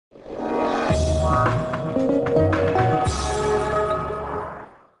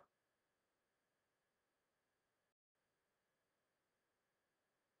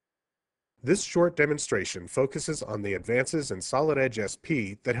This short demonstration focuses on the advances in Solid Edge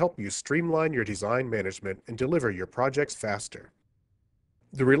SP that help you streamline your design management and deliver your projects faster.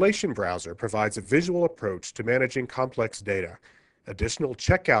 The Relation Browser provides a visual approach to managing complex data. Additional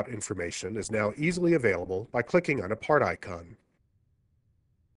checkout information is now easily available by clicking on a part icon.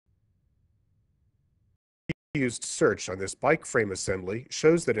 Used search on this bike frame assembly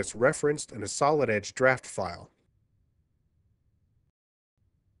shows that it's referenced in a Solid Edge draft file.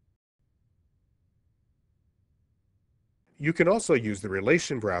 You can also use the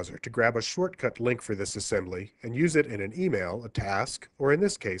Relation Browser to grab a shortcut link for this assembly and use it in an email, a task, or in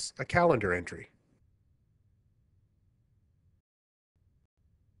this case, a calendar entry.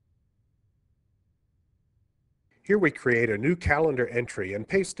 Here we create a new calendar entry and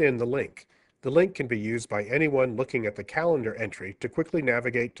paste in the link. The link can be used by anyone looking at the calendar entry to quickly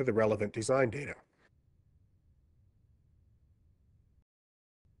navigate to the relevant design data.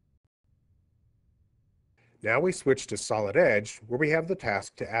 Now we switch to Solid Edge, where we have the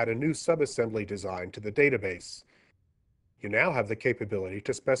task to add a new subassembly design to the database. You now have the capability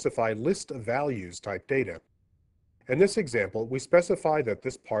to specify list of values type data. In this example, we specify that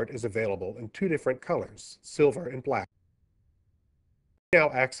this part is available in two different colors, silver and black.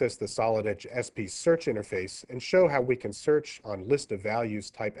 Now access the Solid Edge SP search interface and show how we can search on list of values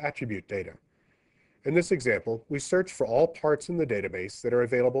type attribute data. In this example, we search for all parts in the database that are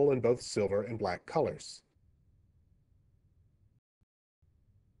available in both silver and black colors.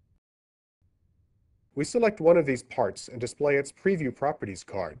 We select one of these parts and display its Preview Properties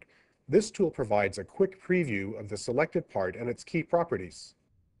card. This tool provides a quick preview of the selected part and its key properties.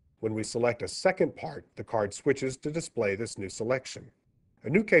 When we select a second part, the card switches to display this new selection. A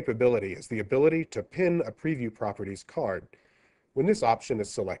new capability is the ability to pin a Preview Properties card. When this option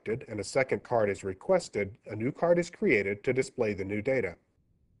is selected and a second card is requested, a new card is created to display the new data.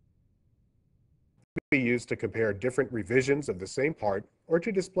 It can be used to compare different revisions of the same part or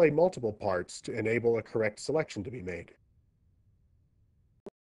to display multiple parts to enable a correct selection to be made.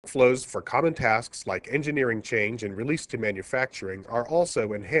 Workflows for common tasks like engineering change and release to manufacturing are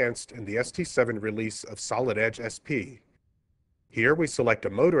also enhanced in the ST7 release of Solid Edge SP. Here we select a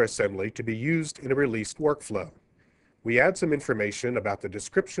motor assembly to be used in a released workflow. We add some information about the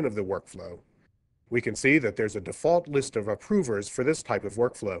description of the workflow. We can see that there's a default list of approvers for this type of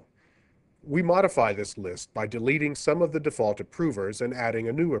workflow. We modify this list by deleting some of the default approvers and adding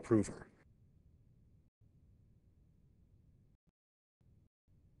a new approver.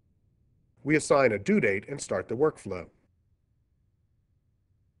 We assign a due date and start the workflow.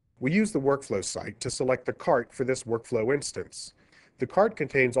 We use the workflow site to select the cart for this workflow instance. The cart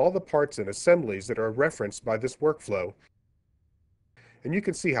contains all the parts and assemblies that are referenced by this workflow, and you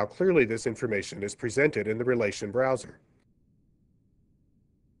can see how clearly this information is presented in the Relation Browser.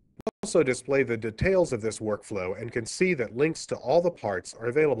 We also display the details of this workflow and can see that links to all the parts are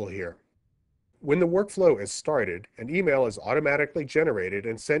available here. When the workflow is started, an email is automatically generated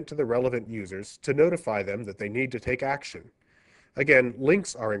and sent to the relevant users to notify them that they need to take action. Again,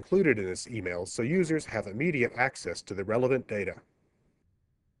 links are included in this email so users have immediate access to the relevant data.